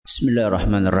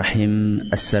Bismillahirrahmanirrahim.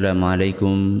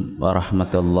 Assalamualaikum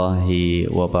warahmatullahi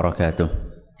wabarakatuh.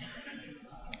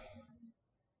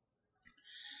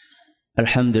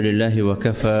 Alhamdulillahi wa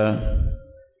kafa,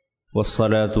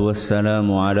 wassalatu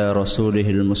wassalamu ala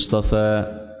rasulihil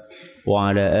mustafa wa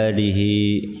ala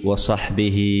alihi wa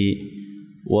sahbihi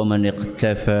wa man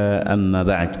iqtafa, amma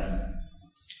ba'd.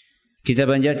 Kita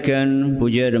panjatkan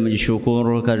puja dan puji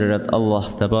syukur kehadirat Allah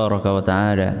tabaraka wa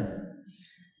ta'ala.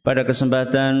 Pada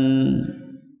kesempatan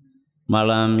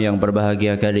malam yang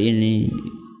berbahagia kali ini,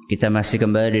 kita masih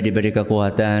kembali diberi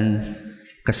kekuatan,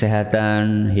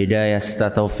 kesehatan, hidayah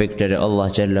serta taufik dari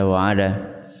Allah Jalla wa'ala,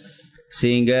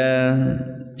 sehingga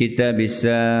kita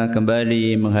bisa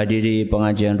kembali menghadiri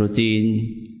pengajian rutin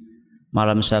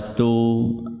malam Sabtu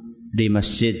di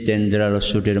Masjid Jenderal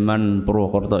Sudirman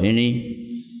Purwokerto ini.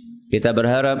 Kita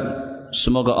berharap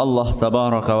semoga Allah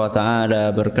tabaraka wa ta'ala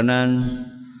berkenan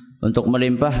untuk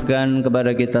melimpahkan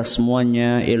kepada kita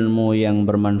semuanya ilmu yang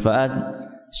bermanfaat,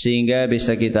 sehingga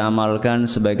bisa kita amalkan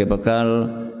sebagai bekal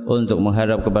untuk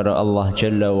menghadap kepada Allah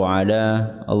Jalla wa'ala.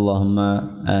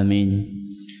 Allahumma amin.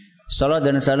 Salam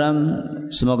dan salam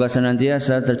semoga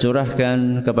senantiasa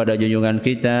tercurahkan kepada junjungan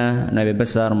kita Nabi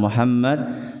besar Muhammad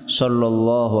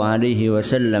sallallahu alaihi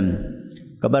wasallam,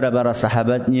 kepada para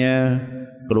sahabatnya,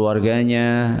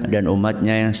 keluarganya, dan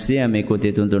umatnya yang setia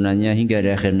mengikuti tuntunannya hingga di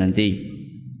akhir nanti.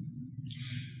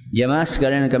 Jamaah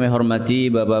sekalian kami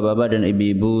hormati, bapak-bapak dan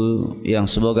ibu-ibu yang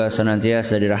semoga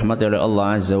senantiasa dirahmati oleh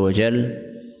Allah Azza wa Jal.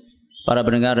 Para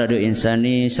pendengar Radio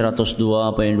Insani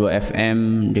 102.2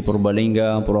 FM di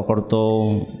Purbalingga,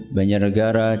 Purwokerto,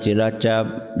 Banjarnegara,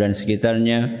 Cilacap dan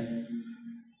sekitarnya.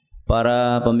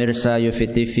 Para pemirsa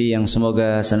Yufit TV yang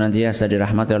semoga senantiasa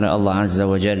dirahmati oleh Allah Azza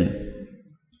wa Jal.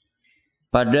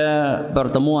 Pada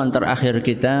pertemuan terakhir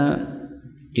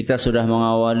kita sudah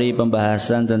mengawali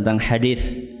pembahasan tentang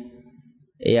hadis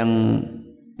yang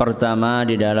pertama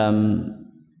di dalam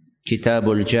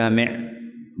Kitabul Jami'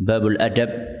 Babul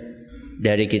Adab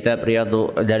dari kitab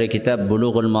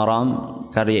Bulughul Maram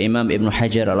karya Imam Ibn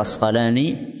Hajar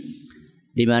Al-Asqalani,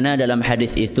 di mana dalam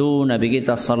hadis itu Nabi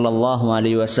kita sallallahu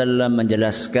alaihi wasallam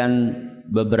menjelaskan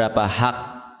beberapa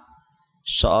hak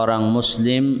seorang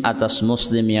muslim atas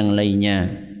muslim yang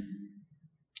lainnya.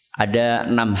 Ada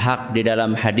 6 hak di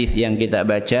dalam hadis yang kita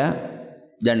baca,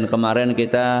 dan kemarin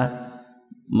kita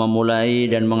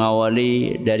memulai dan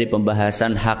mengawali dari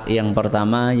pembahasan hak yang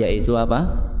pertama, yaitu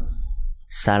apa?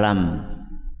 Salam.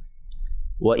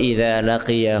 Wa idza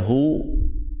laqiyahu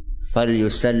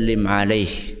falyusallim alaih.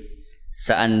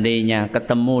 Seandainya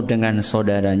ketemu dengan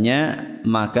saudaranya,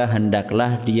 maka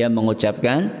hendaklah dia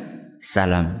mengucapkan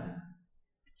salam.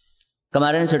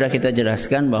 Kemarin sudah kita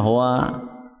jelaskan bahwa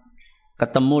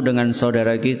ketemu dengan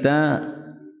saudara kita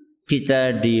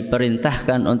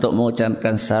diperintahkan untuk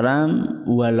mengucapkan salam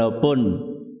walaupun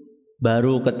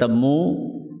baru ketemu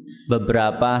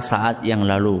beberapa saat yang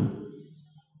lalu.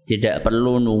 Tidak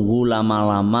perlu nunggu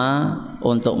lama-lama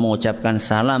untuk mengucapkan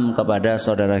salam kepada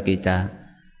saudara kita.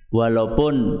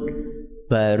 Walaupun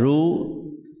baru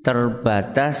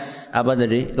terbatas apa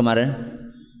tadi kemarin?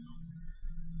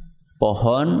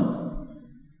 Pohon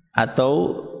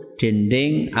atau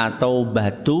dinding atau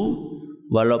batu,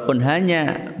 walaupun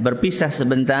hanya berpisah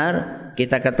sebentar,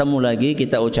 kita ketemu lagi,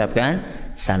 kita ucapkan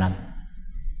salam.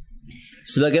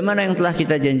 Sebagaimana yang telah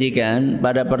kita janjikan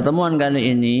pada pertemuan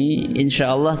kali ini,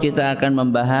 insyaallah kita akan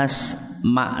membahas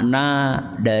makna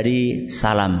dari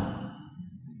salam.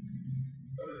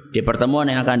 Di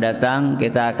pertemuan yang akan datang,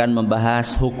 kita akan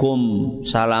membahas hukum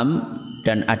salam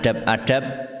dan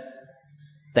adab-adab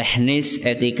teknis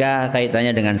etika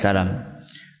kaitannya dengan salam.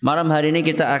 Malam hari ini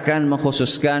kita akan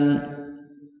mengkhususkan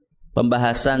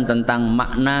pembahasan tentang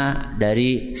makna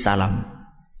dari salam.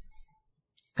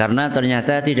 Karena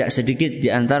ternyata tidak sedikit di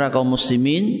antara kaum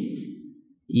muslimin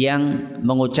yang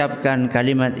mengucapkan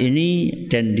kalimat ini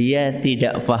dan dia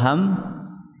tidak faham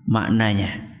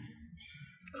maknanya.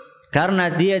 Karena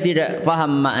dia tidak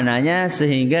faham maknanya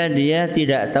sehingga dia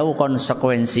tidak tahu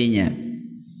konsekuensinya.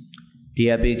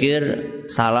 Dia pikir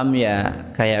salam ya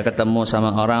kayak ketemu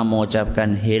sama orang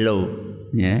mengucapkan hello,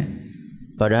 ya.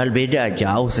 Padahal beda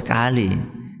jauh sekali.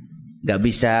 Gak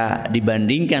bisa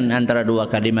dibandingkan antara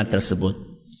dua kalimat tersebut.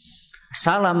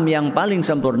 Salam yang paling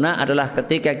sempurna adalah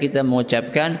ketika kita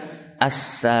mengucapkan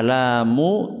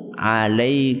Assalamu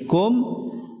alaikum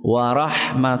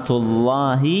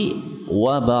warahmatullahi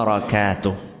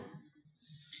wabarakatuh.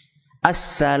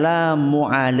 Assalamu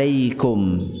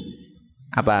alaikum.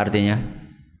 Apa artinya?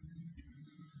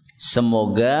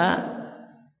 Semoga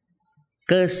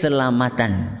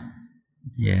keselamatan.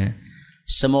 Ya.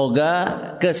 Semoga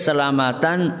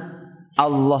keselamatan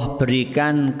Allah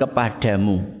berikan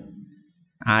kepadamu.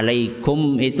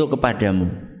 Alaikum itu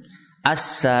kepadamu.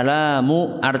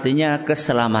 Assalamu artinya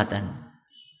keselamatan.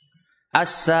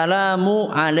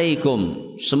 Assalamu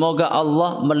alaikum. Semoga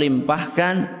Allah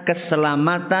melimpahkan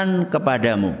keselamatan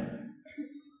kepadamu.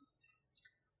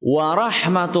 Wa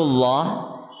rahmatullah.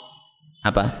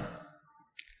 Apa?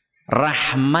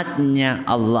 Rahmatnya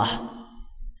Allah.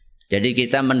 Jadi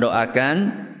kita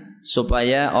mendoakan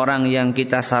supaya orang yang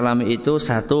kita salami itu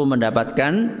satu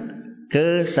mendapatkan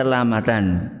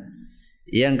keselamatan.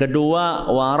 Yang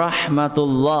kedua wa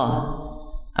rahmatullah.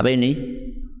 Apa ini?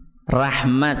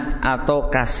 Rahmat atau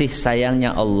kasih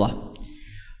sayangnya Allah.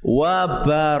 Wa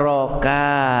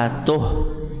barakatuh.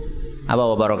 Apa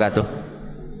wa barakatuh?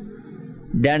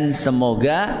 Dan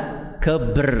semoga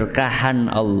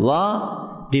keberkahan Allah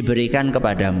diberikan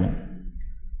kepadamu.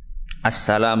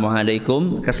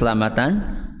 Assalamualaikum, keselamatan.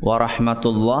 Wa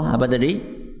rahmatullah, apa tadi?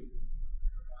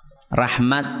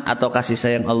 Rahmat atau kasih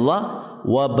sayang Allah.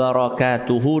 Wa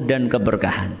barakatuhu, dan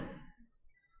keberkahan.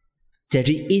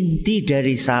 Jadi inti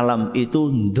dari salam itu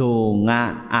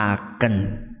ndongaaken.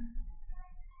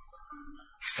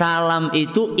 Salam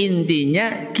itu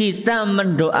intinya kita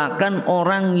mendoakan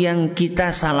orang yang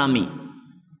kita salami.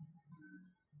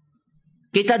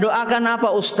 Kita doakan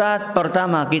apa Ustadz?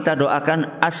 Pertama kita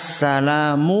doakan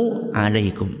assalamu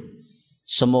alaikum.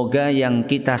 Semoga yang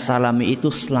kita salami itu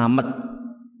selamat.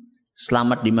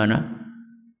 Selamat di mana?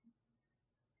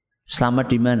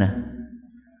 Selamat di mana?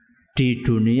 Di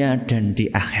dunia dan di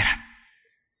akhirat.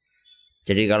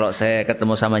 Jadi kalau saya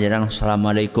ketemu sama jenengan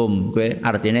assalamualaikum, gue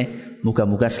artinya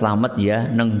muga-muga selamat ya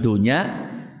nang dunia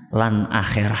lan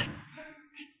akhirat.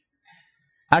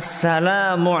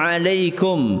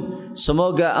 Assalamualaikum,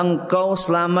 semoga engkau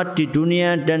selamat di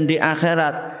dunia dan di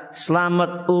akhirat.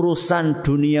 Selamat urusan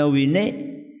duniawine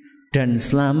dan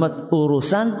selamat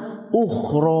urusan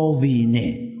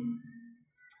ukhrawine.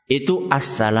 Itu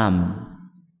assalam.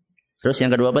 Terus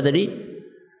yang kedua apa tadi?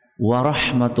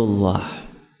 Warahmatullah.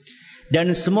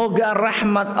 Dan semoga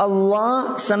rahmat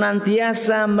Allah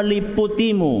senantiasa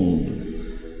meliputimu.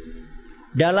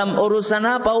 Dalam urusan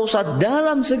apa Ustaz?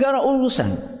 Dalam segala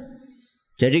urusan.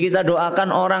 Jadi kita doakan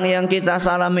orang yang kita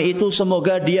salami itu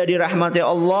semoga dia dirahmati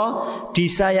Allah,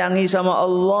 disayangi sama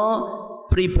Allah,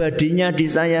 pribadinya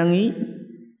disayangi,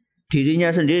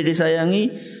 dirinya sendiri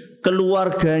disayangi,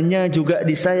 keluarganya juga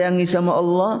disayangi sama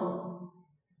Allah.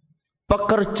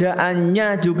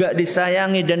 Pekerjaannya juga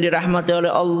disayangi dan dirahmati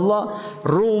oleh Allah.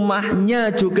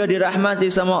 Rumahnya juga dirahmati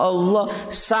sama Allah.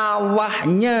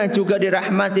 Sawahnya juga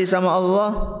dirahmati sama Allah.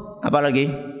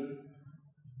 Apalagi?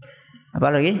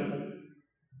 Apalagi?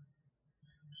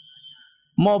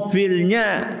 Mobilnya,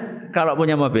 kalau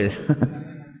punya mobil.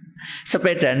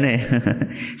 Sepedane.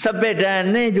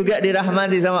 Sepedane juga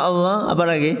dirahmati sama Allah.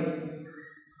 Apalagi?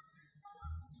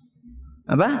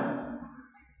 Apa?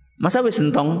 Masa wis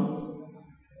entong?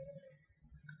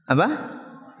 Apa?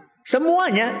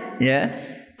 Semuanya, ya.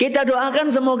 Kita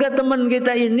doakan semoga teman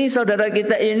kita ini, saudara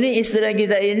kita ini, istri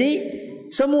kita ini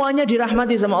semuanya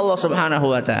dirahmati sama Allah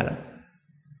Subhanahu wa taala.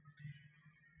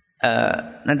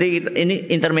 Nanti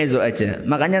ini intermezzo aja.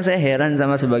 Makanya saya heran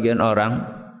sama sebagian orang,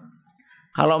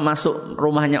 kalau masuk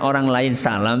rumahnya orang lain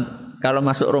salam, kalau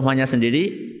masuk rumahnya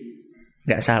sendiri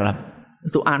enggak salam.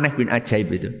 Itu aneh bin ajaib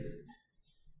itu.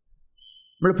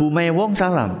 Mlebu mae wong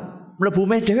salam, mlebu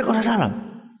mae dhewek ora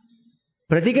salam.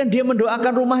 Berarti kan dia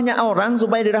mendoakan rumahnya orang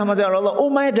supaya dirahmati oleh Allah.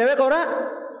 Umay dewek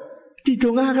ora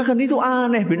didongaakan, itu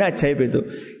aneh bin ajaib itu.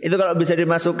 Itu kalau bisa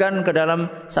dimasukkan ke dalam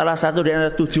salah satu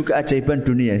dari 7 keajaiban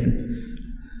dunia.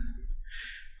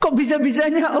 Kok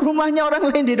bisa-bisanya rumahnya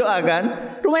orang lain didoakan,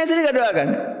 rumahnya sendiri enggak doakan?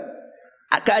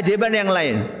 Keajaiban yang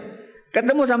lain.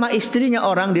 Ketemu sama istrinya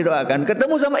orang didoakan,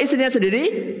 ketemu sama istrinya sendiri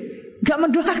enggak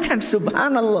mendoakan.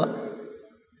 Subhanallah.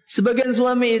 Sebagian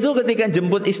suami itu ketika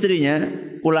jemput istrinya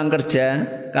pulang kerja,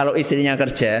 kalau istrinya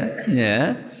kerja,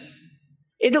 ya,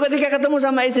 itu ketika ketemu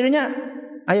sama istrinya,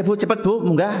 ayo bu, cepat bu,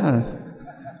 munggah.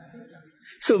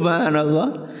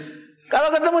 Subhanallah. Kalau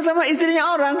ketemu sama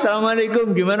istrinya orang,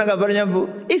 assalamualaikum, gimana kabarnya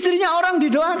bu? Istrinya orang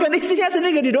didoakan, istrinya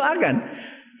sendiri gak didoakan.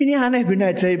 Ini aneh bin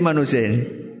ajaib manusia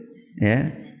ini. Ya,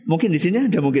 mungkin di sini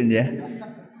ada mungkin ya,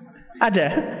 ada.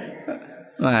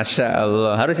 Masya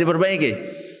Allah, harus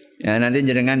diperbaiki. Ya, nanti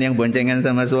jenengan yang boncengan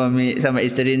sama suami sama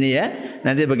istri ini ya.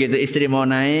 Nanti begitu istri mau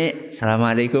naik,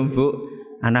 assalamualaikum bu.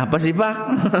 Anak apa sih pak?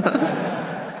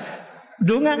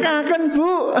 Doakan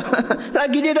bu.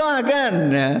 Lagi didoakan.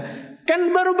 Ya.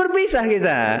 Kan baru berpisah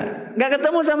kita, nggak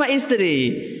ketemu sama istri.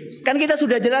 Kan kita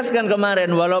sudah jelaskan kemarin,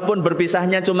 walaupun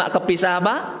berpisahnya cuma kepisah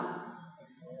apa?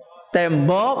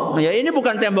 Tembok. Ya ini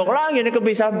bukan tembok lagi, ini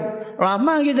kepisah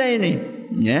lama kita ini.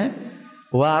 Ya.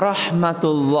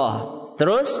 Warahmatullah.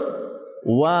 Terus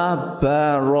wa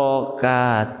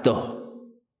barakatuh.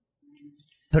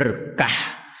 Berkah.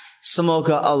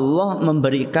 Semoga Allah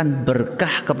memberikan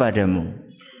berkah kepadamu.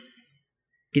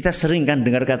 Kita sering kan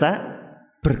dengar kata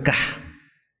berkah.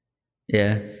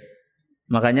 Ya.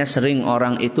 Makanya sering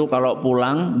orang itu kalau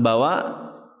pulang bawa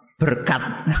berkat.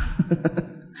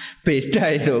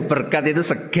 Beda itu, berkat itu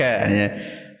sega ya.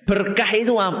 Berkah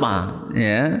itu apa?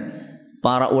 Ya.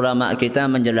 Para ulama kita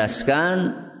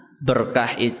menjelaskan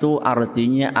berkah itu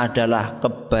artinya adalah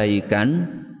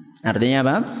kebaikan. Artinya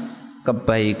apa?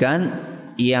 Kebaikan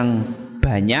yang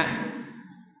banyak,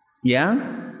 yang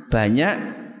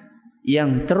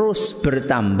terus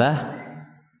bertambah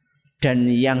dan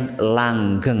yang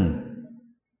langgeng.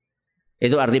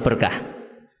 Itu arti berkah.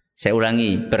 Saya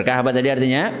ulangi, berkah apa tadi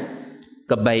artinya?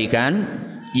 Kebaikan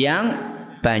yang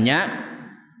banyak,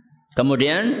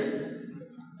 kemudian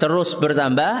terus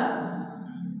bertambah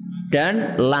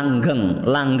dan langgeng.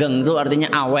 Langgeng itu artinya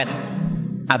awet,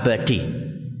 abadi.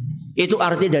 Itu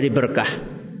arti dari berkah.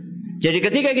 Jadi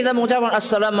ketika kita mengucapkan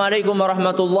Assalamualaikum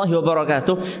warahmatullahi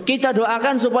wabarakatuh, kita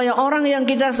doakan supaya orang yang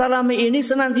kita salami ini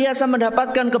senantiasa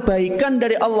mendapatkan kebaikan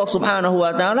dari Allah Subhanahu wa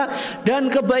taala,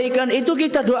 dan kebaikan itu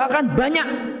kita doakan banyak.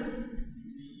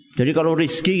 Jadi kalau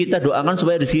rezeki kita doakan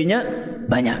supaya rezekinya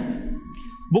banyak.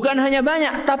 Bukan hanya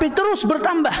banyak, tapi terus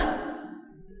bertambah.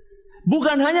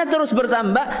 Bukan hanya terus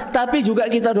bertambah, tapi juga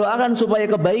kita doakan supaya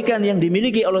kebaikan yang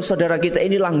dimiliki oleh saudara kita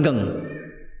ini langgeng.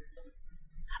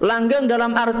 Langgeng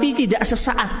dalam arti tidak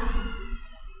sesaat.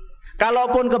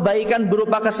 Kalaupun kebaikan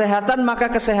berupa kesehatan, maka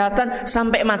kesehatan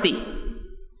sampai mati.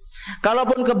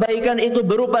 Kalaupun kebaikan itu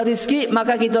berupa rizki,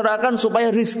 maka kita doakan supaya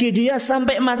rizki dia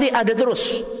sampai mati ada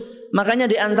terus. Makanya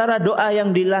di antara doa yang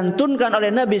dilantunkan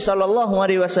oleh Nabi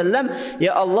SAW,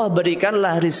 ya Allah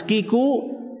berikanlah rizkiku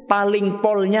paling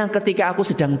polnya ketika aku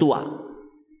sedang tua.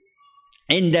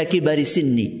 Inda kibari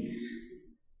sinni.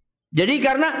 Jadi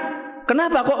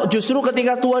kenapa kok justru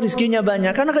ketika tua rizkinya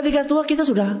banyak? Karena ketika tua kita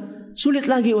sudah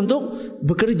sulit lagi untuk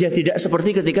bekerja, tidak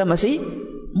seperti ketika masih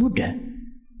muda.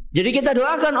 Jadi kita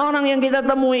doakan orang yang kita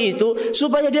temui itu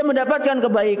supaya dia mendapatkan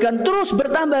kebaikan, terus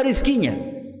bertambah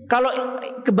rizkinya. Kalau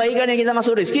kebaikan yang kita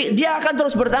maksud rizki, dia akan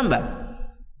terus bertambah.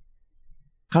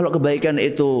 Kalau kebaikan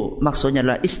itu maksudnya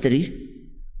adalah istri,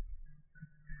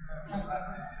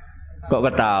 kok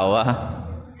ketawa?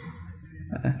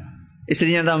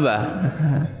 Istrinya tambah.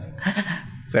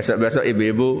 Besok-besok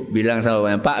ibu-ibu bilang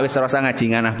sama Pak, wis rasa ngaji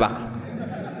nganah Pak.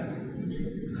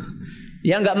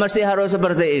 Ya nggak mesti harus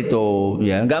seperti itu,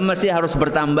 ya nggak mesti harus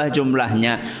bertambah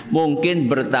jumlahnya, mungkin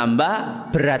bertambah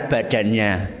berat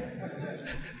badannya,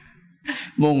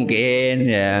 mungkin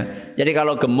ya. Jadi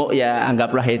kalau gemuk ya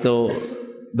anggaplah itu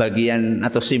bagian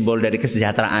atau simbol dari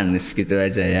kesejahteraan, gitu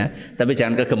aja ya. Tapi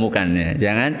jangan kegemukan ya,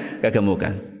 jangan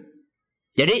kegemukan.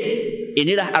 Jadi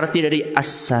inilah arti dari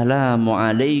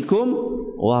Assalamualaikum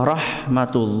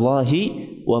warahmatullahi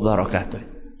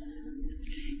wabarakatuh.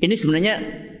 Ini sebenarnya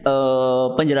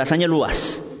penjelasannya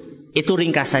luas. Itu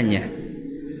ringkasannya.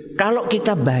 Kalau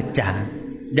kita baca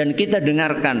dan kita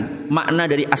dengarkan makna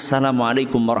dari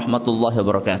Assalamualaikum warahmatullahi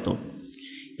wabarakatuh,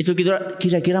 itu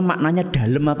kira-kira maknanya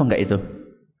dalam apa enggak itu?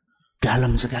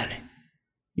 Dalam sekali.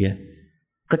 Ya.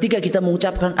 Ketika kita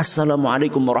mengucapkan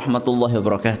Assalamualaikum warahmatullahi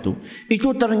wabarakatuh,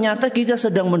 itu ternyata kita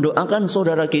sedang mendoakan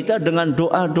saudara kita dengan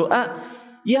doa-doa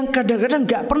yang kadang-kadang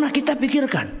gak pernah kita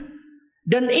pikirkan.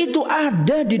 Dan itu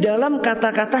ada di dalam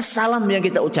kata-kata salam yang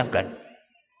kita ucapkan.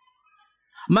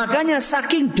 Makanya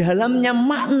saking dalamnya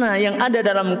makna yang ada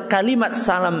dalam kalimat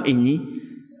salam ini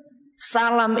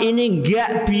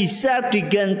gak bisa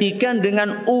digantikan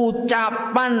dengan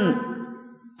ucapan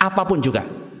apapun juga.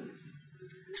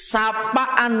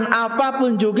 Sapaan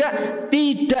apapun juga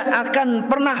tidak akan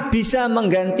pernah bisa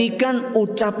menggantikan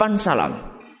ucapan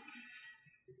salam.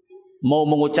 Mau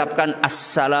mengucapkan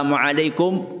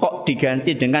Assalamualaikum kok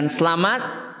diganti dengan selamat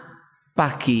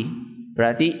pagi,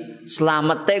 berarti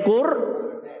selamat tekur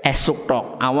esuk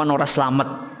tok, awan ora selamat.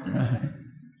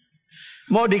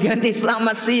 Mau diganti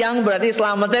selamat siang, berarti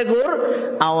selamat tekur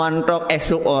awan tok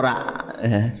esuk ora.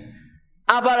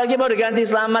 Apalagi mau diganti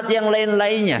selamat yang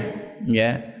lain-lainnya,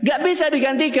 ya, nggak bisa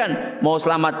digantikan. Mau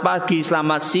selamat pagi,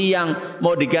 selamat siang,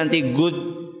 mau diganti good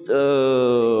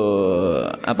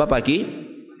pagi,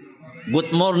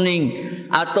 good morning,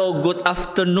 atau good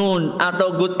afternoon,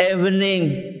 atau good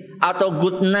evening, atau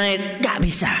good night, nggak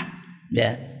bisa,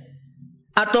 ya.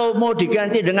 Atau mau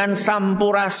diganti dengan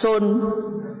sampurasun,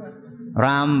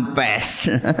 rampes,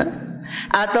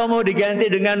 atau mau diganti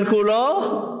dengan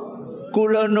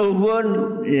kulo nuwun,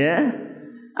 ya.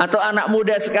 Atau anak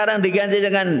muda sekarang diganti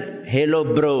dengan hello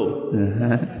bro.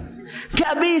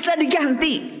 Gak bisa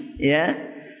diganti, ya.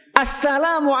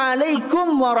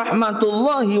 Assalamualaikum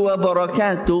warahmatullahi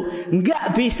wabarakatuh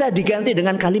enggak bisa diganti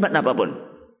dengan kalimat apapun.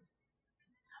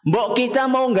 Mbok kita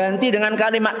mau ganti dengan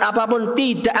kalimat apapun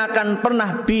tidak akan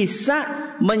pernah bisa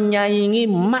menyaingi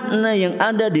makna yang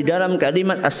ada di dalam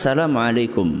kalimat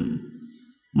Assalamualaikum.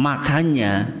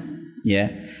 Makanya ya,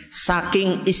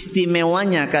 saking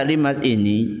istimewanya kalimat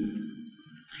ini,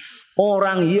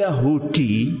 orang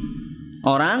Yahudi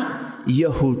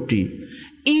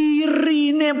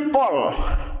iri nepol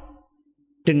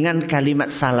dengan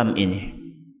kalimat salam ini.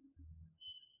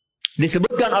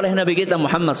 Disebutkan oleh Nabi kita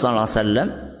Muhammad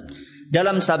SAW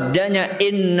dalam sabdanya,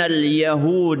 innal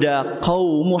yahuda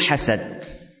qaumu hasad.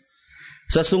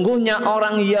 Sesungguhnya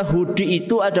orang Yahudi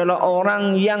itu adalah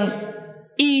orang yang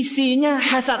isinya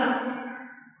hasad.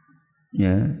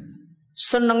 Ya.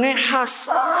 Senengnya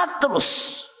hasad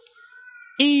terus.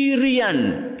 Irian.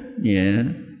 Ya.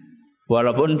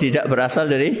 Walaupun tidak berasal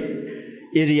dari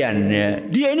irian. Ya.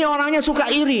 Dia ini orangnya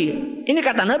suka iri. Ini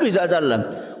kata Nabi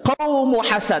SAW. Qaumu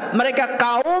hasad. Mereka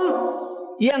kaum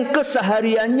yang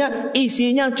kesehariannya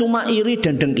isinya cuma iri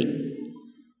dan dengki.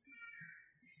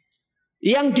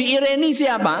 Yang diireni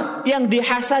siapa? Yang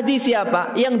dihasadi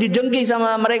siapa? Yang didengki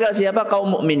sama mereka siapa?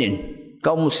 Kaum mukminin,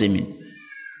 kaum muslimin.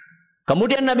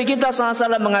 Kemudian Nabi kita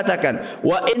SAW mengatakan,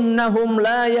 wa innahum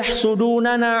la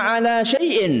yahsudunana ala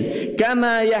syai'in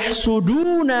kama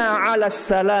yahsuduna ala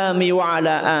salami wa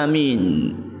ala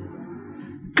amin.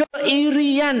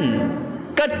 Keirian,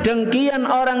 kedengkian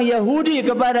orang Yahudi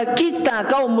kepada kita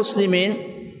kaum muslimin,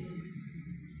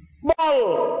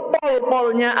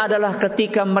 pol-polnya adalah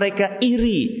ketika mereka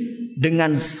iri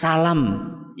dengan salam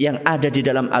yang ada di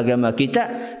dalam agama kita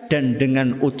dan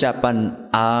dengan ucapan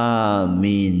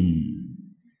amin.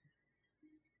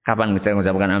 Kapan kita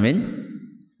mengucapkan amin?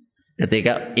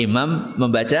 Ketika imam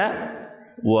membaca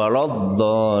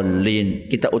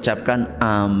waladhdallin, kita ucapkan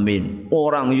amin.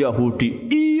 Orang Yahudi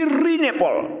iri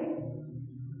nepol.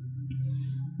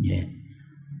 Yeah.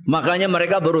 Makanya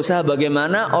mereka berusaha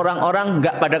bagaimana orang-orang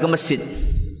enggak pada ke masjid,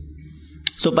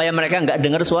 supaya mereka enggak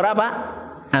dengar suara apa?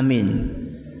 Amin.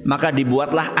 Maka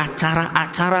dibuatlah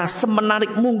acara-acara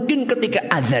semenarik mungkin ketika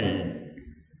azan.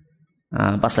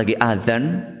 Nah, pas lagi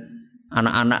azan,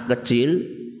 anak-anak kecil,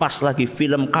 pas lagi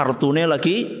film kartunnya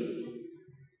lagi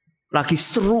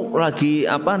seru, lagi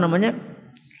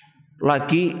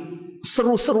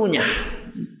seru-serunya.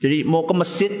 Jadi mau ke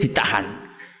masjid ditahan.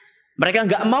 Mereka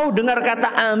enggak mau dengar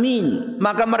kata amin.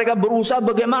 Maka mereka berusaha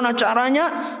bagaimana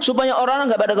caranya supaya orang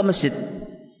enggak pada ke masjid.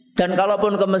 Dan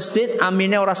kalaupun ke masjid,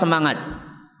 aminnya orang semangat.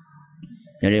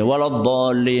 Jadi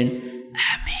waladhdallin,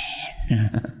 amin.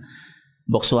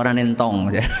 Bok suara nentong.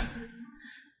 Ya.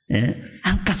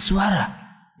 Angkat suara.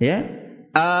 Ya.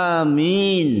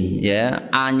 Amin. Ya.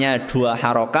 A-nya 2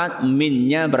 harokat,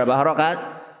 min-nya berapa harokat?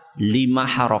 5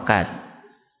 harokat.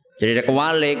 Jadi dia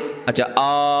kewalik aja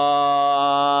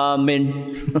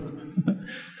amin.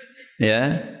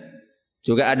 Ya.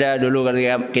 Juga ada dulu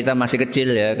ketika kita masih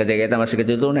kecil ya, ketika kita masih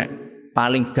kecil tuh nek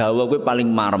paling dawa gue paling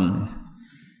marem.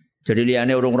 Jadi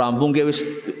liyane urung rampung ke wis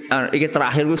iki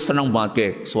terakhir wis seneng banget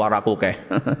ke suaraku ke.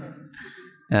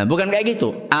 Nah, bukan kayak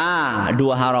gitu. A 2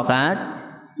 harokat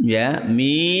ya,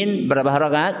 min berapa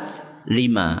harokat?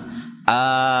 5.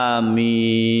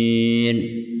 Amin.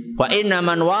 Wa inna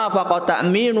man wafaqa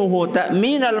ta'minuhu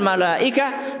ta'minal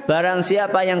malaika, barang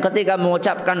siapa yang ketika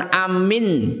mengucapkan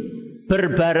amin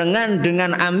berbarengan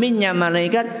dengan aminnya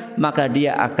malaikat, maka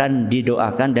dia akan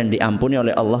didoakan dan diampuni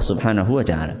oleh Allah Subhanahu wa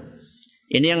taala.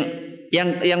 Ini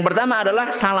yang pertama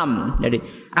adalah salam. Jadi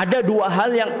ada 2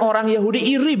 hal yang orang Yahudi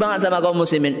iri banget sama kaum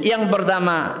muslimin. Yang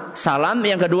pertama salam,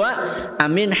 yang kedua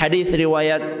amin. Hadis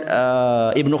riwayat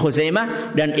Ibnu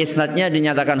Khuzaimah dan isnadnya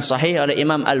dinyatakan sahih oleh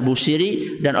Imam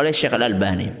Al-Bushiri dan oleh Syekh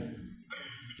Al-Albani.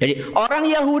 Jadi orang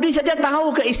Yahudi saja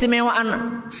tahu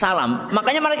keistimewaan salam,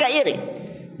 makanya mereka iri.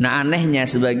 Nah, anehnya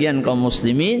sebagian kaum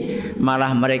muslimin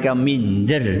malah mereka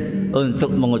minder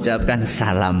untuk mengucapkan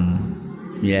salam.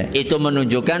 Ya, itu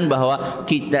menunjukkan bahwa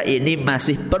kita ini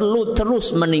masih perlu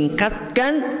terus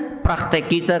meningkatkan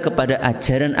praktek kita kepada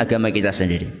ajaran agama kita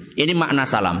sendiri. Ini makna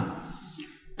salam.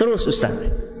 Terus Ustaz,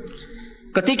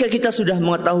 ketika kita sudah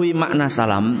mengetahui makna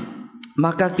salam,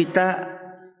 maka kita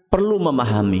perlu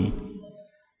memahami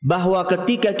bahwa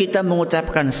ketika kita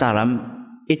mengucapkan salam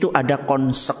itu ada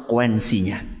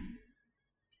konsekuensinya.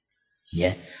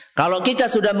 Ya. Kalau kita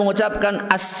sudah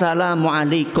mengucapkan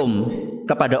assalamualaikum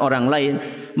kepada orang lain,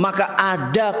 maka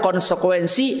ada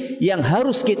konsekuensi yang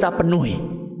harus kita penuhi.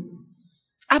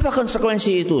 Apa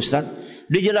konsekuensi itu, Ustaz?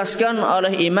 Dijelaskan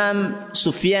oleh Imam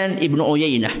Sufyan ibnu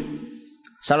Uyainah,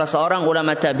 salah seorang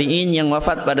ulama tabi'in yang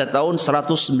wafat pada tahun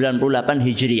 198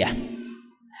 Hijriah.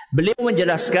 Beliau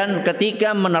menjelaskan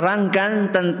ketika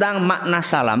menerangkan tentang makna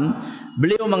salam,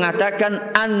 beliau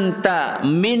mengatakan anta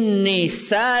minni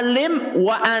salim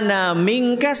wa ana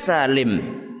minka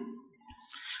salim.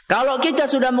 Kalau kita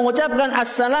sudah mengucapkan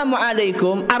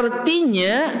assalamualaikum,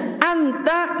 artinya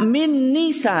anta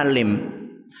minni salim.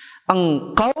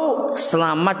 Engkau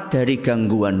selamat dari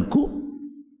gangguanku.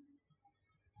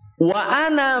 Wa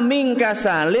ana minka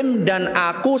salim, dan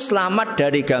aku selamat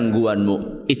dari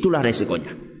gangguanmu. Itulah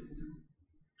resikonya.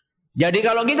 Jadi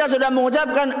kalau kita sudah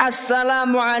mengucapkan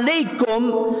assalamualaikum,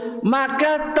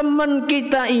 maka teman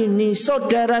kita ini,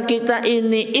 saudara kita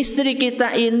ini, istri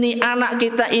kita ini, anak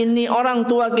kita ini,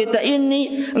 orang tua kita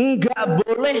ini, enggak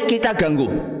boleh kita ganggu.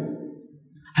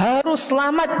 Harus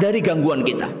selamat dari gangguan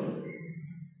kita.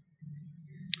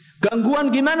 Gangguan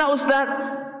gimana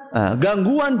Ustadz?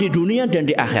 Gangguan di dunia dan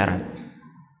di akhirat.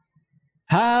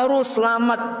 Harus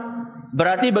selamat.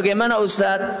 Berarti bagaimana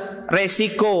Ustadz?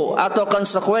 Resiko atau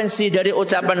konsekuensi dari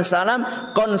ucapan salam,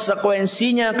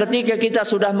 konsekuensinya ketika kita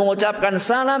sudah mengucapkan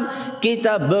salam,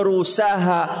 kita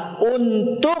berusaha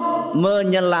untuk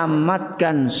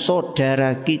menyelamatkan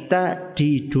saudara kita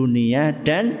di dunia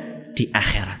dan di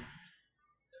akhirat.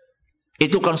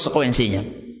 Itu konsekuensinya.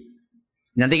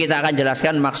 Nanti kita akan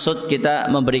jelaskan maksud kita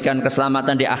memberikan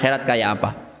keselamatan di akhirat kayak apa.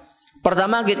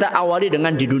 Pertama kita awali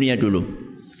dengan di dunia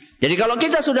dulu. Jadi kalau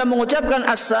kita sudah mengucapkan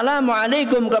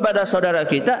assalamualaikum kepada saudara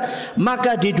kita,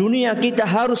 maka di dunia kita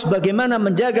harus bagaimana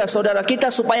menjaga saudara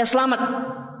kita supaya selamat.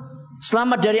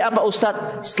 Selamat dari apa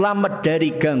Ustadz? Selamat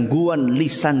dari gangguan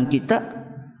lisan kita,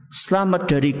 selamat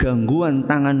dari gangguan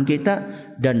tangan kita,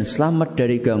 dan selamat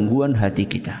dari gangguan hati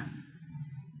kita.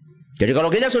 Jadi kalau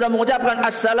kita sudah mengucapkan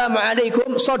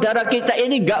assalamualaikum, saudara kita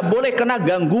ini gak boleh kena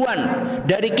gangguan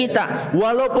dari kita,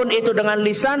 walaupun itu dengan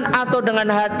lisan atau dengan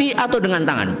hati atau dengan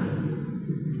tangan.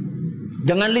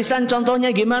 Dengan lisan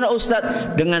contohnya gimana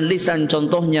Ustadz? Dengan lisan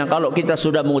contohnya kalau kita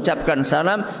sudah mengucapkan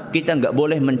salam, kita gak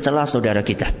boleh mencela saudara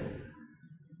kita.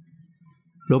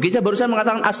 Loh, kita barusan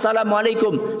mengatakan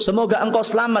assalamualaikum, semoga engkau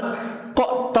selamat.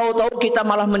 Kok tahu-tahu kita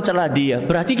malah mencela dia?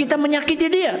 Berarti kita menyakiti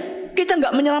dia. Kita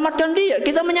nggak menyelamatkan dia,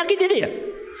 kita menyakiti dia.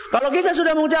 Kalau kita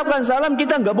sudah mengucapkan salam,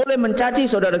 kita nggak boleh mencaci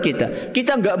saudara kita.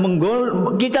 Kita nggak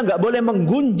boleh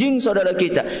menggunjing saudara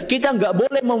kita. Kita nggak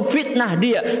boleh memfitnah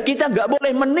dia. Kita nggak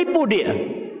boleh menipu dia.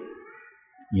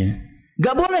 Ya.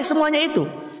 Nggak boleh semuanya itu.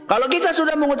 Kalau kita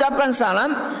sudah mengucapkan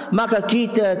salam, maka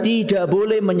kita tidak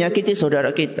boleh menyakiti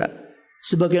saudara kita.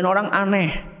 Sebagian orang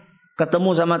aneh,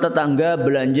 ketemu sama tetangga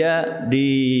belanja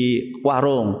di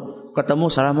warung.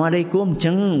 Ketemu assalamualaikum,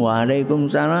 jeng,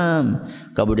 waalaikumsalam.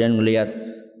 Kemudian melihat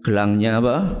gelangnya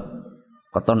apa?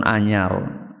 Keton anyar.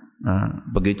 Nah,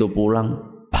 begitu pulang,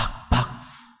 pak,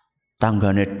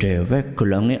 tanggane dewek,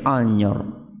 gelangnya anyar.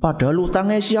 Padahal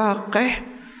utangnya siakeh,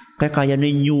 kayak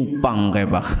kayaknya nyupang kayak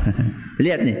pak.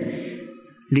 Lihat nih,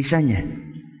 lisannya.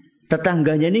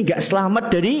 Tetangganya ini gak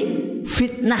selamat dari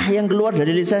fitnah yang keluar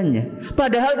dari lisannya.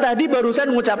 Padahal tadi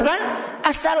barusan mengucapkan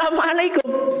assalamualaikum,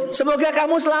 semoga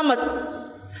kamu selamat.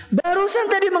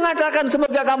 Barusan tadi mengatakan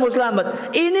semoga kamu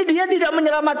selamat. Ini dia tidak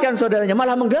menyelamatkan saudaranya,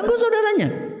 malah mengganggu saudaranya.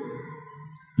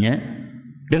 Ya.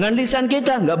 Dengan lisan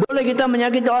kita, nggak boleh kita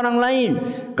menyakiti orang lain.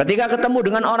 Ketika ketemu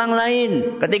dengan orang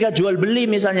lain, ketika jual beli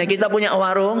misalnya, kita punya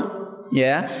warung,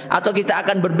 ya, atau kita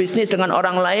akan berbisnis dengan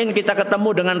orang lain, kita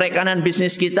ketemu dengan rekanan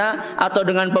bisnis kita atau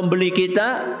dengan pembeli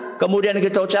kita, kemudian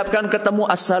kita ucapkan ketemu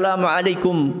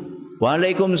assalamualaikum,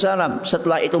 waalaikumsalam.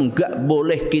 Setelah itu enggak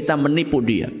boleh kita menipu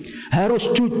dia. Harus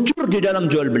jujur di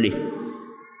dalam jual beli.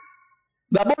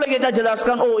 Enggak boleh kita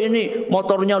jelaskan, oh ini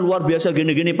motornya luar biasa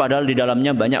gini-gini, padahal di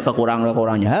dalamnya banyak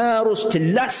kekurangan-kekurangannya. Harus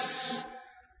jelas.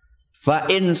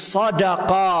 Fa in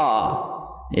sadaqa,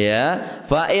 ya,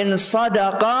 fa in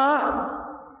sadaqa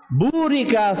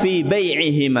burika fi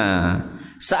bai'ihima.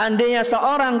 Seandainya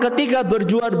seorang ketika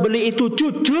berjual beli itu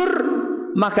jujur,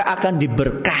 maka akan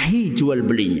diberkahi jual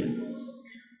belinya.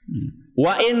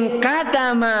 Wa in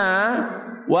katama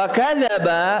wa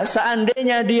kadzaba,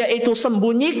 seandainya dia itu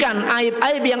sembunyikan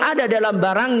aib-aib yang ada dalam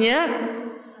barangnya,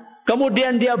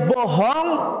 kemudian dia bohong,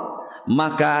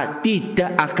 maka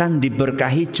tidak akan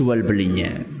diberkahi jual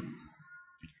belinya.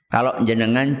 Kalau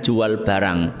jenengan jual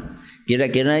barang,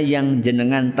 kira-kira yang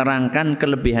jenengan terangkan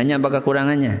kelebihannya apa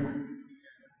kekurangannya?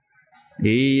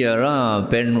 Iyalah,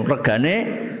 ben regane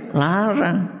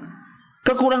larang.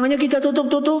 Kekurangannya kita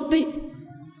tutup-tutupi.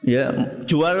 Ya,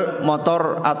 jual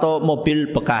motor atau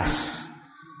mobil bekas.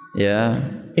 Ya,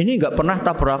 ini enggak pernah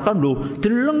tabrakan loh.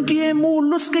 Deleng kiye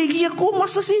mulus kayak gini, kok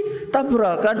masa sih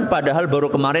tabrakan, padahal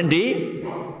baru kemarin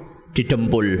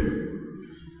didempul.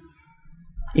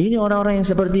 Ini orang-orang yang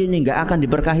seperti ini nggak akan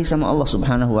diberkahi sama Allah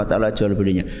Subhanahu wa taala jual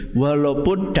belinya,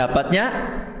 walaupun dapatnya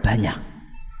banyak.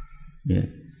 Ya.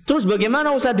 Terus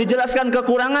bagaimana Ustaz dijelaskan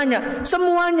kekurangannya?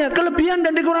 Semuanya, kelebihan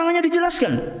dan kekurangannya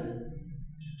dijelaskan.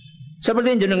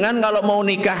 Seperti jenengan kalau mau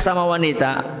nikah sama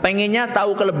wanita, pengennya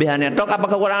tahu kelebihannya, tok apa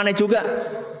kekurangannya juga?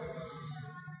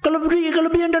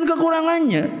 Kelebihan dan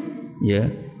kekurangannya. Ya.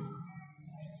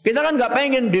 Kita kan nggak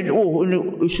pengen ini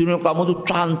istrinya kamu tuh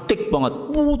cantik banget,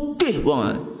 putih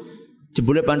banget.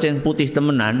 Jebule pancen putih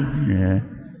temenan.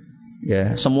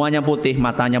 Ya, semuanya putih,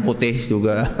 matanya putih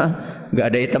juga, nggak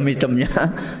ada hitam-hitamnya.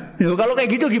 Kalau kayak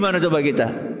gitu gimana coba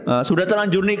kita? Sudah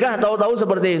terlanjur nikah, tahu-tahu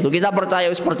seperti itu. Kita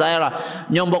percayalah.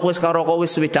 Nyombok wis karo kowe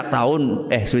wis 20 tahun.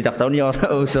 20 tahun ya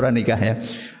ora nikah ya.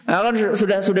 Kan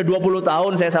sudah 20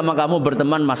 tahun saya sama kamu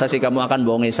berteman, masa sih kamu akan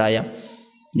bohongi saya?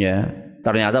 Ya,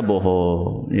 ternyata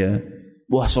bohong. Ya,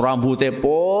 wah serambutnya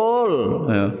pol.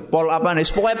 Ya. Pol apa nih?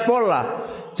 Pokoknya pol lah.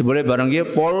 Jebule barang dia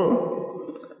pol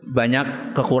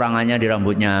banyak kekurangannya di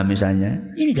rambutnya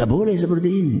misalnya. Ini gak boleh seperti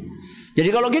ini. Jadi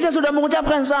kalau kita sudah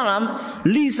mengucapkan salam,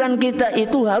 lisan kita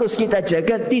itu harus kita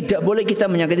jaga, tidak boleh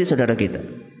kita menyakiti saudara kita.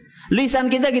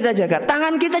 Lisan kita jaga,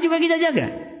 tangan kita juga kita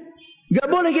jaga. Gak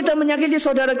boleh kita menyakiti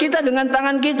saudara kita dengan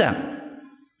tangan kita.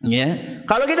 Ya,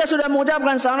 kalau kita sudah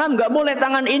mengucapkan salam, gak boleh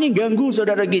tangan ini ganggu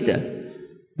saudara kita.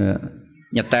 Ya.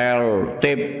 Nyetel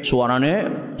tape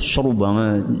suaranya seru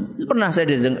banget. Pernah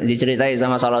saya diceritai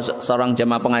sama salah seorang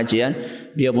jamaah pengajian,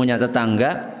 dia punya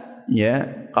tetangga, ya,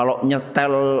 kalau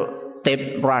nyetel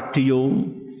tape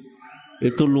radio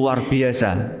itu luar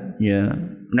biasa, ya.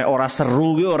 Nek ora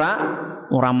seru ki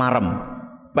ora marem.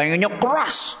 Pengennya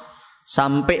keras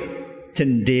sampai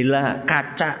jendela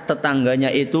kaca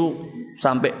tetangganya itu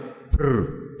sampai ber.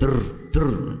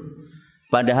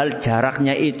 Padahal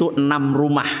jaraknya itu 6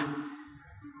 rumah.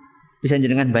 Bisa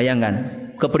jenengan bayangkan,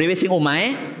 kepriwe sing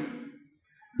omahe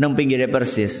nang pinggire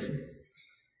persis.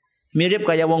 Mirip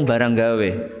kayak wong barang gawe.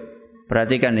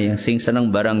 Perhatikan nih, sing seneng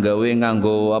barang gawe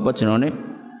nganggo apa jenenge?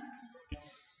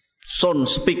 Sound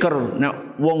speaker.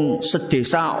 Nek wong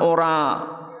sedesa ora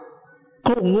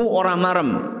krungu, ora marem.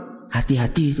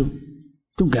 Hati-hati itu.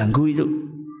 Itu ganggu itu.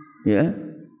 Ya.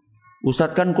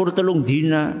 Ustaz kan kur telung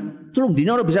dina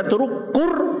ora bisa turu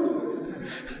kur.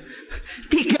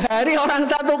 3 hari orang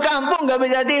satu kampung gak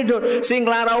bisa tidur. Sing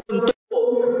lara untuk,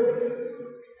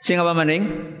 sing apa maning?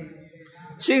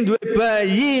 Sing duwe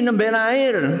bayi nembe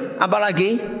lahir,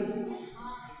 apalagi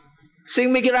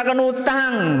sing mikiraken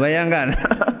utang, bayangkan.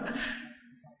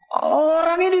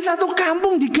 Orang ini satu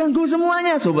kampung diganggu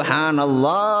semuanya.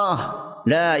 Subhanallah,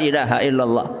 la ilaha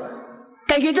illallah.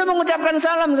 Kayak gitu mengucapkan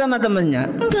salam sama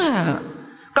temannya? Enggak.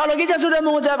 Kalau kita sudah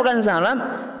mengucapkan salam,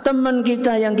 teman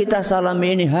kita yang kita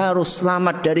salami ini harus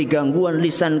selamat dari gangguan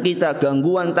lisan kita,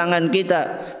 gangguan tangan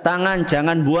kita. Tangan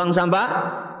jangan buang sampah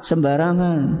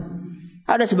sembarangan.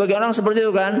 Ada sebagian orang seperti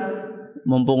itu kan,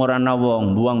 mumpung orang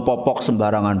nawong, buang popok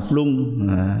sembarangan, plung.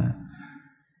 Nah,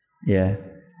 ya,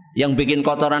 yang bikin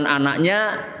kotoran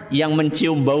anaknya, yang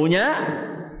mencium baunya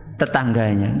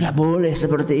tetangganya. Nggak boleh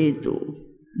seperti itu.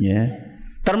 Ya,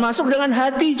 termasuk dengan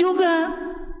hati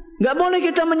juga. Gak boleh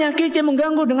kita menyakiti,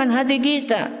 mengganggu dengan hati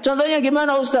kita. Contohnya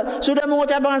gimana Ustaz? Sudah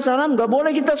mengucapkan salam, gak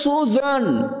boleh kita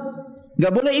suudzon,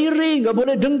 gak boleh iri, gak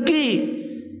boleh dengki.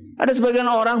 Ada sebagian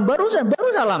orang baru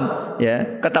salam,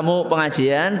 ya, ketemu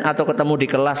pengajian atau ketemu di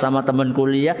kelas sama teman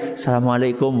kuliah,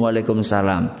 Assalamualaikum,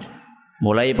 waalaikumsalam.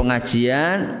 Mulai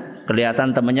pengajian,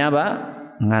 kelihatan temannya apa?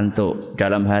 Ngantuk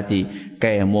dalam hati.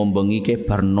 Kayak mau bengi, kayak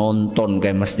bernonton,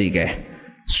 kayak mesti kayak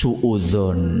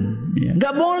suudzon. Ya.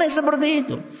 Gak boleh seperti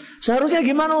itu. Seharusnya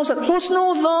gimana Ustaz?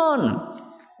 Husnudzon.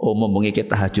 Oh, membengi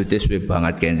kita tahajudnya suwe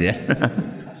banget kan ya.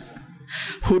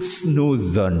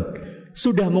 Husnudzon.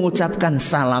 Sudah mengucapkan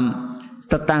salam,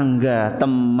 tetangga,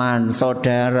 teman,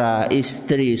 saudara,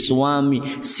 istri, suami,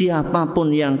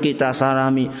 siapapun yang kita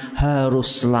salami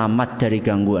harus selamat dari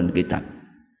gangguan kita.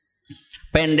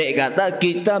 Pendek kata,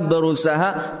 kita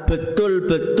berusaha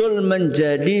betul-betul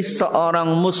menjadi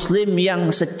seorang muslim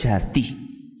yang sejati.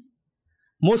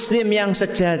 Muslim yang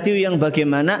sejati yang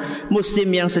bagaimana? Muslim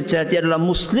yang sejati adalah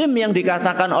muslim yang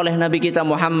dikatakan oleh Nabi kita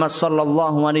Muhammad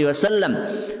sallallahu alaihi wasallam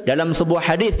dalam sebuah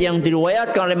hadis yang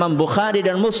diriwayatkan oleh Imam Bukhari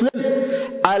dan Muslim,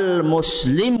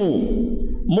 al-muslimu,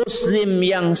 muslim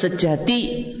yang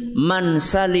sejati, man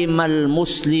salimal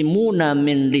muslimuna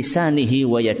min lisanihi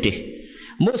wa yadihi.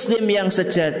 Muslim yang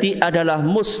sejati adalah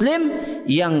muslim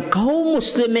yang kaum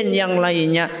muslimin yang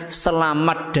lainnya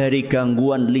selamat dari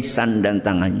gangguan lisan dan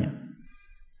tangannya.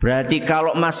 Berarti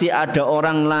kalau masih ada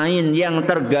orang lain yang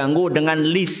terganggu dengan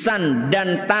lisan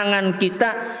dan tangan kita,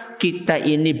 kita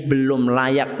ini belum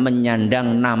layak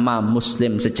menyandang nama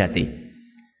muslim sejati.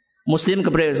 Muslim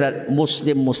kepada Ustaz,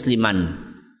 musliman.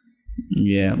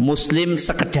 Ya, muslim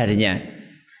sekedarnya.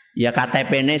 Ya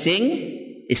KTP-ne sing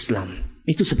Islam.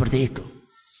 Itu seperti itu.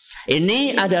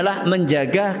 Ini adalah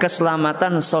menjaga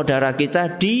keselamatan saudara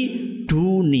kita di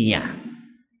dunia.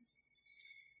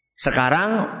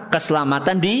 Sekarang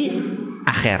keselamatan di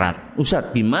akhirat. Ustaz,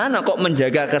 gimana kok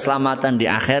menjaga keselamatan di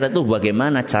akhirat itu?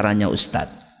 Bagaimana caranya Ustaz?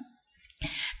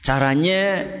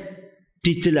 Caranya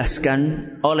dijelaskan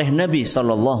oleh Nabi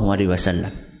SAW.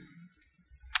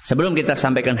 Sebelum kita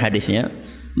sampaikan hadisnya,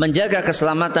 menjaga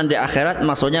keselamatan di akhirat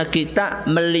maksudnya kita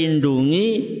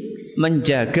melindungi,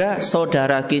 menjaga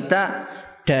saudara kita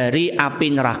dari api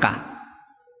neraka.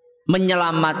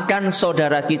 Menyelamatkan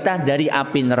saudara kita dari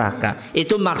api neraka.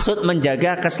 Itu maksud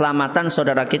menjaga keselamatan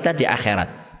saudara kita di akhirat.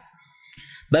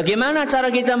 Bagaimana cara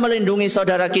kita melindungi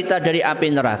saudara kita dari api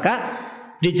neraka?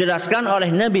 Dijelaskan oleh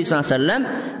Nabi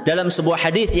SAW dalam sebuah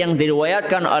hadis yang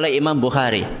diriwayatkan oleh Imam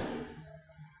Bukhari.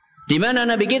 Di mana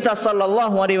Nabi kita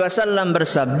SAW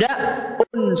bersabda,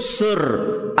 unsur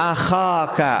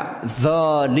akhaka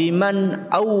zaliman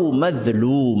au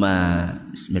madluma.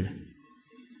 Bismillah.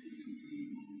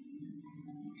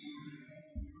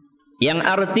 Yang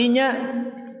artinya,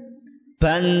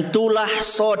 bantulah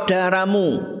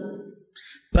saudaramu.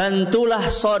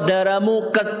 Bantulah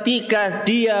saudaramu ketika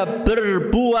dia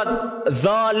berbuat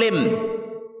zalim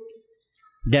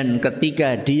dan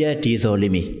ketika dia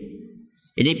dizalimi.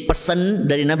 Ini pesan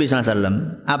dari Nabi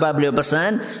SAW. Apa beliau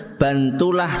pesan?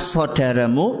 Bantulah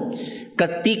saudaramu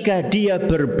ketika dia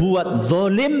berbuat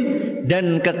zalim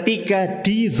dan ketika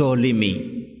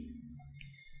dizalimi.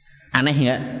 Aneh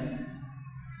enggak?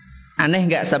 Aneh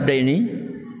enggak sabda ini?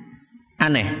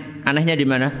 Aneh. Anehnya di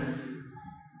mana?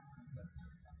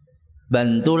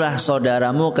 Bantulah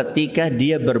saudaramu ketika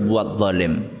dia berbuat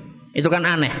zalim. Itu kan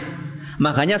aneh.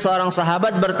 Makanya seorang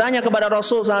sahabat bertanya kepada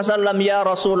Rasul SAW, ya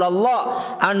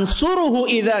Rasulullah, ansuruhu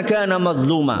idza kana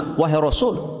madluma. Wahai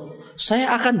Rasul,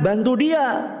 saya akan bantu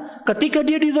dia ketika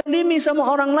dia dizalimi sama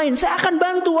orang lain. Saya akan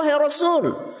bantu wahai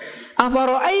Rasul.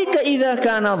 Afara'aita idza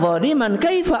kana zaliman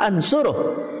kaifa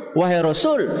ansuruh? Wahai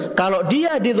Rasul, kalau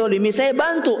dia dizalimi saya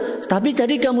bantu. Tapi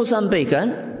tadi kamu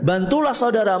sampaikan, bantulah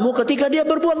saudaramu ketika dia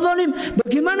berbuat zalim.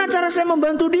 Bagaimana cara saya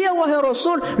membantu dia wahai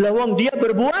Rasul? Lawang dia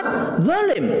berbuat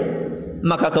zalim.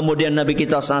 Maka kemudian Nabi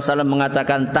kita SAW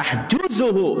mengatakan,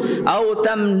 tahjuzuhu au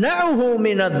tamna'uhu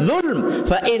minadz-zulm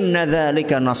fa inna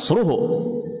dzalika nasruhu.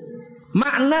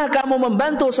 Makna kamu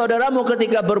membantu saudaramu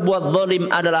ketika berbuat zalim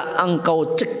adalah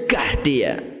engkau cegah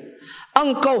dia,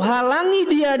 engkau halangi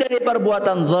dia dari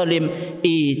perbuatan zalim.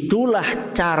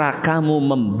 Itulah cara kamu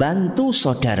membantu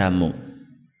saudaramu.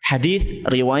 Hadis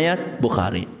riwayat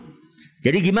Bukhari.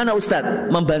 Jadi gimana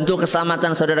Ustaz membantu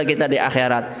keselamatan saudara kita di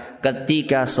akhirat?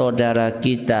 Ketika saudara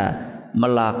kita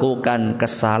melakukan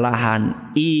kesalahan,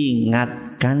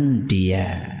 ingatkan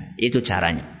dia. Itu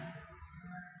caranya.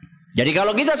 Jadi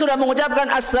kalau kita sudah mengucapkan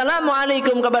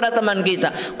Assalamualaikum kepada teman kita,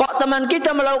 kok teman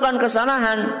kita melakukan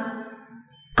kesalahan,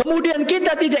 kemudian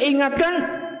kita tidak ingatkan,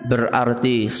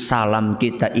 berarti salam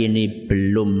kita ini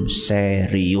belum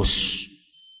serius.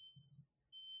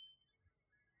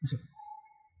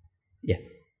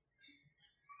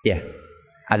 Ya,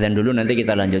 azan dulu, nanti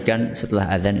kita lanjutkan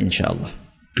setelah azan insyaallah.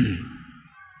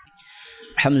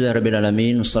 Alhamdulillah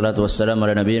alamin, wassalatu wassalamu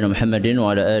ala nabiyina Muhammadin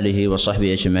wa ala alihi wa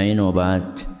sahbihi ajma'in wa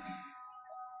ba'd.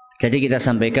 Jadi kita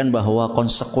sampaikan bahwa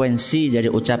konsekuensi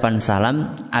dari ucapan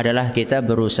salam adalah kita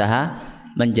berusaha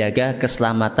menjaga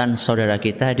keselamatan saudara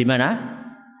kita di mana?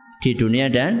 Di dunia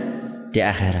dan di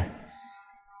akhirat.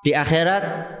 Di akhirat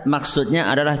maksudnya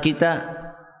adalah kita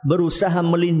berusaha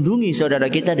melindungi saudara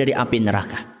kita dari api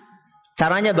neraka.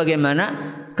 Caranya bagaimana?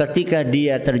 Ketika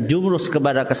dia terjumus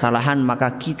kepada kesalahan,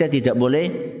 maka kita tidak boleh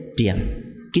diam.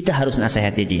 Kita harus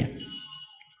nasihati dia.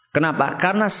 Kenapa?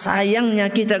 Karena sayangnya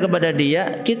kita kepada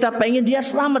dia, kita pengen dia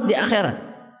selamat di akhirat.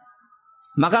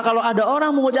 Maka kalau ada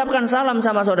orang mengucapkan salam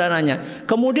sama saudaranya,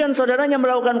 kemudian saudaranya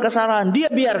melakukan kesalahan,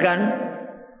 dia biarkan,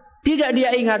 tidak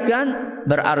dia ingatkan,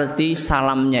 berarti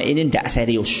salamnya ini tidak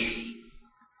serius.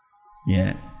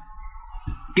 Ya.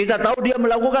 Kita tahu dia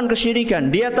melakukan kesyirikan,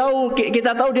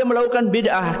 kita tahu dia melakukan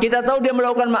bid'ah, kita tahu dia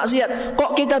melakukan maksiat,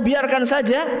 kok kita biarkan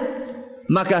saja?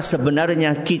 Maka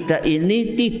sebenarnya kita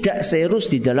ini tidak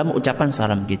serius di dalam ucapan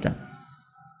salam kita.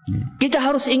 Kita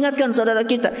harus ingatkan saudara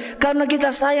kita, karena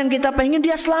kita sayang, kita pengen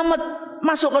dia selamat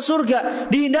masuk ke surga,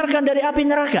 dihindarkan dari api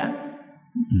neraka.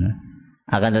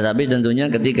 Akan tetapi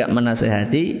tentunya ketika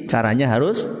menasihati, caranya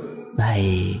harus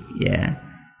baik, ya.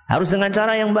 Harus dengan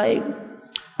cara yang baik.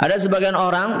 Ada sebagian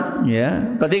orang,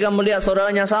 ya, ketika melihat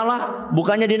saudaranya salah,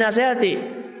 bukannya dinasihati,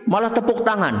 malah tepuk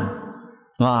tangan.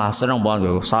 Wah, senang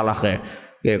banget, salah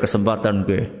kayak kesempatan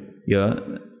Ya,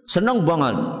 senang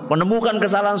banget menemukan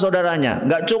kesalahan saudaranya.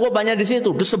 Enggak cukup hanya di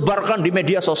situ, disebarkan di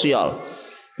media sosial.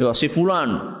 Ya, si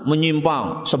fulan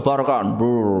menyimpang, sebarkan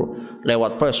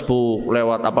lewat Facebook,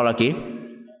 lewat apa lagi?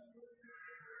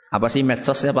 Apa sih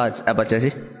medsos apa aja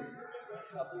sih?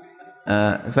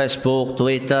 Facebook,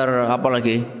 Twitter, apa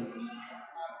lagi?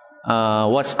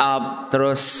 WhatsApp,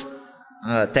 terus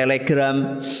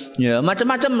Telegram, ya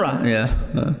macam-macam lah, ya.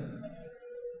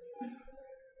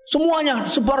 Semuanya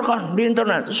sebarkan di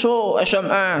internet,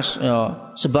 SMS,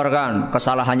 ya, sebarkan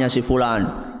kesalahannya si fulan,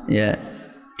 ya.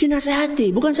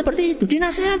 Dinasehati, bukan seperti itu,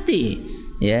 dinasehati,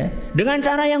 ya, dengan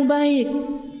cara yang baik.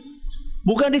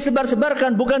 Bukan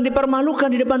disebar-sebarkan, bukan dipermalukan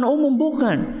di depan umum,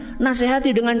 bukan.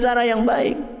 Nasihati dengan cara yang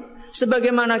baik.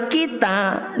 Sebagaimana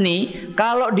kita nih,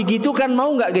 kalau digitukan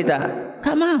mau nggak kita?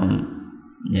 Nggak mau.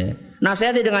 Ya.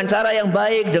 Nasihati dengan cara yang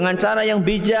baik, dengan cara yang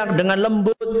bijak, dengan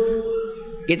lembut.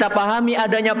 Kita pahami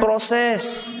adanya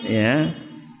proses. Ya.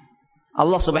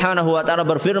 Allah Subhanahu wa taala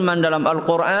berfirman dalam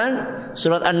Al-Qur'an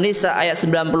surat An-Nisa ayat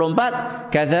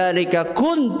 94, "Kadzalika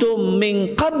kuntum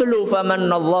min qablu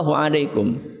famannallahu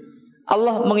 'alaikum."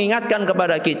 Allah mengingatkan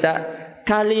kepada kita,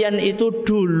 kalian itu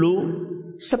dulu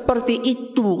seperti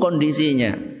itu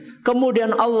kondisinya.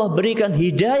 Kemudian Allah berikan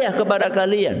hidayah kepada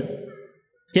kalian.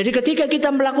 Jadi ketika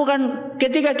kita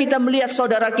melihat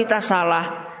saudara kita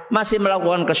salah, masih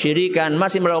melakukan kesyirikan,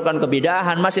 masih melakukan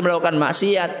kebidahan, masih melakukan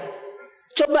maksiat,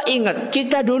 coba ingat,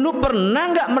 kita dulu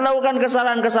pernah nggak melakukan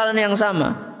kesalahan-kesalahan yang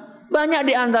sama? Banyak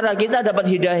di antara kita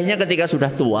dapat hidayahnya ketika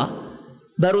sudah tua.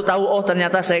 Baru tahu, oh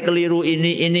ternyata saya keliru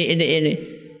ini.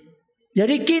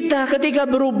 Jadi kita ketika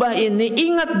berubah ini,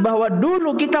 ingat bahwa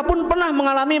dulu kita pun pernah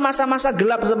mengalami masa-masa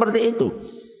gelap seperti itu.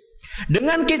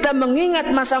 Dengan kita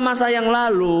mengingat masa-masa yang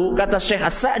lalu, kata Syekh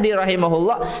As-Sa'di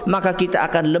rahimahullah, maka kita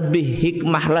akan lebih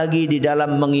hikmah lagi di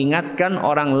dalam mengingatkan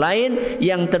orang lain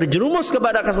yang terjerumus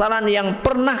kepada kesalahan yang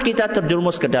pernah kita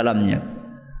terjerumus ke dalamnya.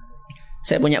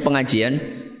 Saya punya pengajian,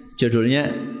 judulnya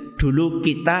Dulu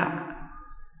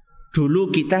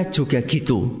kita juga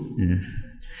gitu.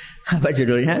 Apa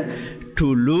judulnya?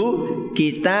 Dulu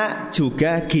kita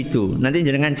juga gitu. Nanti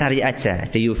jangan cari aja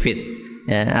di YouFit,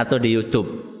 ya, atau di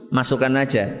YouTube. Masukkan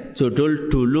aja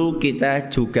judul Dulu Kita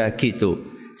Juga Gitu.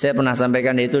 Saya pernah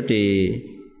sampaikan itu di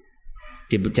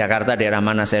Jakarta, daerah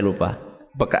mana saya lupa.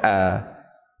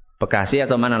 Bekasi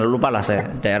atau mana, lupa lah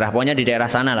saya. Pokoknya di daerah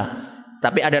sana lah.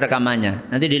 Tapi ada rekamannya.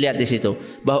 Nanti dilihat di situ.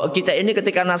 Bahwa kita ini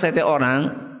ketika nasihati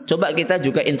orang, coba kita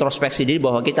juga introspeksi diri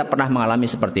bahwa kita pernah mengalami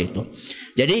seperti itu.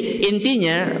 Jadi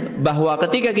intinya bahwa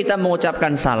ketika kita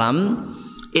mengucapkan salam,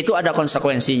 itu ada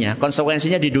konsekuensinya.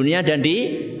 Konsekuensinya di dunia dan di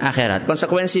akhirat.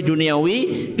 Konsekuensi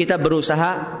duniawi, kita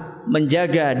berusaha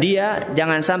menjaga dia,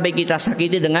 jangan sampai kita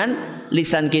sakiti dengan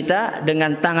lisan kita,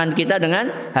 dengan tangan kita,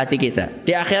 dengan hati kita.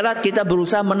 Di akhirat kita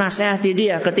berusaha menasihati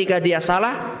dia ketika dia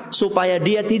salah, supaya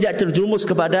dia tidak terjerumus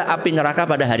kepada api neraka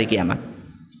pada hari kiamat.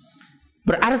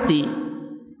 Berarti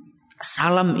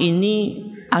salam ini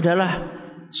adalah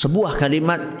sebuah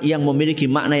kalimat yang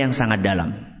memiliki makna yang sangat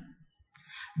dalam.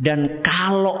 Dan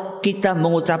kalau kita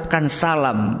mengucapkan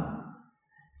salam,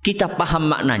 kita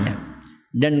paham maknanya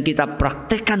dan kita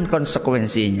praktekkan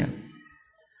konsekuensinya,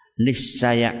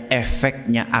 niscaya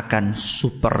efeknya akan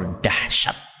super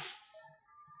dahsyat.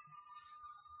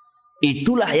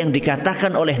 Itulah yang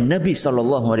dikatakan oleh Nabi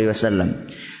SAW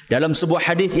dalam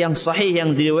sebuah hadis yang sahih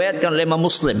yang diriwayatkan oleh Imam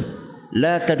Muslim.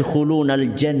 La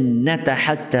tadkhulunal jannata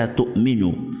hatta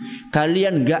tu'minu.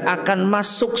 Kalian gak akan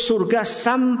masuk surga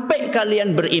sampai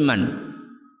kalian beriman.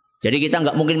 Jadi kita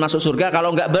gak mungkin masuk surga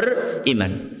kalau gak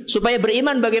beriman. Supaya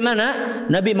beriman bagaimana?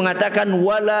 Nabi mengatakan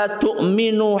wala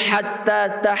tu'minu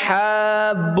hatta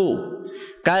tahabbu.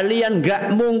 Kalian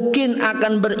gak mungkin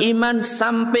akan beriman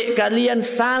sampai kalian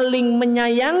saling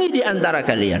menyayangi di antara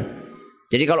kalian.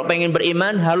 Jadi kalau pengen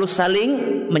beriman harus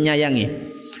saling menyayangi.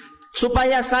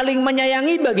 Supaya saling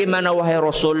menyayangi bagaimana wahai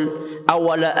Rasul?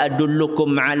 Awala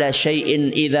adullukum ala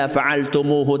syai'in idza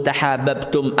fa'altumuhu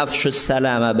tahabbtum afshus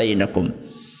salama bainakum.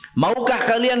 Maukah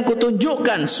kalian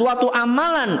kutunjukkan suatu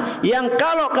amalan yang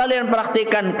kalau kalian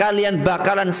praktikkan kalian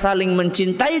bakalan saling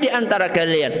mencintai di antara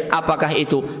kalian? Apakah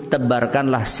itu?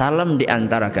 Tebarkanlah salam di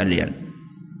antara kalian.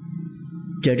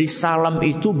 Jadi salam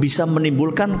itu bisa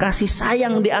menimbulkan kasih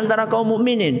sayang di antara kaum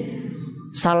mukminin.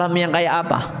 Salam yang kayak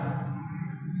apa?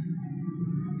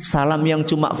 Salam yang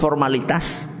cuma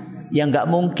formalitas, yang gak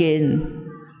mungkin.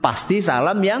 Pasti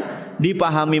salam yang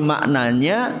dipahami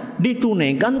maknanya,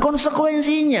 ditunaikan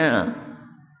konsekuensinya.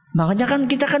 Makanya kan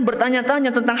kita kan bertanya-tanya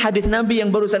tentang hadis Nabi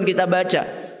yang barusan kita baca.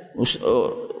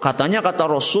 Katanya kata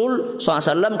Rasul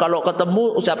SAW kalau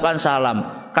ketemu ucapkan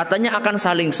salam. Katanya akan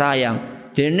saling sayang.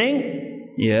 Deneng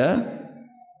ya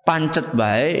pancet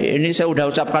baik, ini saya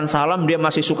udah ucapkan salam dia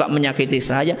masih suka menyakiti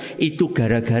saya, itu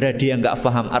gara-gara dia nggak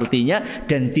paham artinya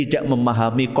dan tidak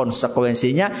memahami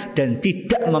konsekuensinya dan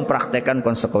tidak mempraktekkan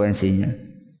konsekuensinya.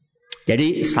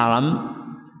 Jadi salam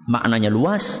maknanya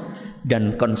luas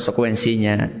dan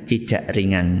konsekuensinya tidak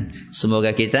ringan.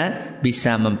 Semoga kita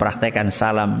bisa mempraktekkan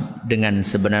salam dengan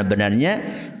sebenar-benarnya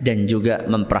dan juga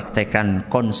mempraktekkan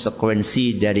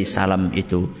konsekuensi dari salam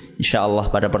itu.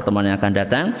 InsyaAllah pada pertemuan yang akan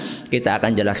datang kita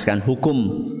akan jelaskan hukum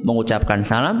mengucapkan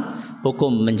salam,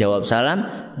 hukum menjawab salam,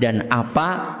 dan apa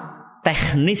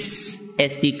teknis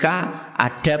etika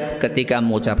adab ketika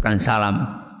mengucapkan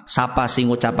salam. Siapa sing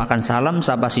ngucapakan salam,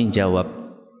 siapa sing jawab.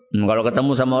 Kalau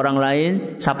ketemu sama orang lain,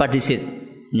 sapa disit,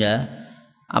 ya.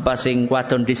 Apa sing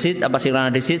wadon disit, apa sing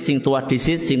lanang disit, sing tua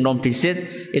disit, sing nom disit,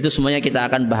 itu semuanya kita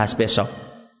akan bahas besok.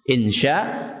 Insya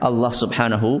Allah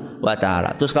subhanahu wa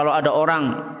ta'ala. Terus kalau ada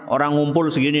orang ngumpul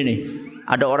segini nih,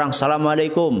 ada orang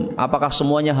Assalamualaikum, apakah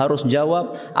semuanya harus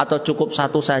jawab atau cukup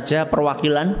satu saja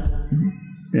perwakilan?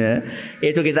 Ya,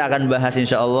 itu kita akan bahas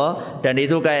insya Allah, dan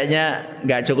itu kayaknya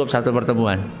nggak cukup satu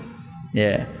pertemuan.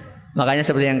 Ya. Makanya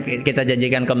seperti yang kita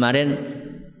janjikan kemarin,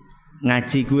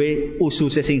 ngaji gue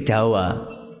ususnya sing dawa.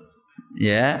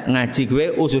 Ya, ngaji gue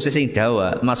ususnya sing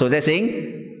dawa. Maksudnya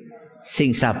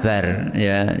sing sabar,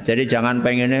 ya. Jadi jangan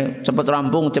pengennya cepet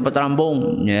rampung,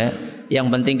 ya. Yang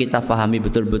penting kita pahami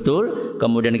betul-betul,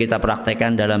 kemudian kita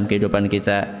praktekkan dalam kehidupan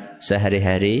kita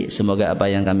sehari-hari. Semoga apa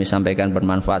yang kami sampaikan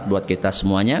bermanfaat buat kita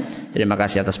semuanya. Terima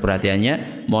kasih atas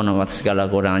perhatiannya. Mohon maaf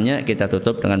segala kurangannya. Kita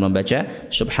tutup dengan membaca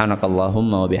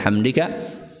Subhanakallahumma wa bihamdika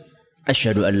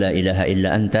asyhadu an la ilaha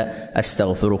illa anta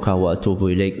astaghfiruka wa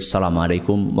atubu ilaik.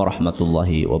 Assalamualaikum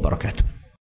warahmatullahi wabarakatuh.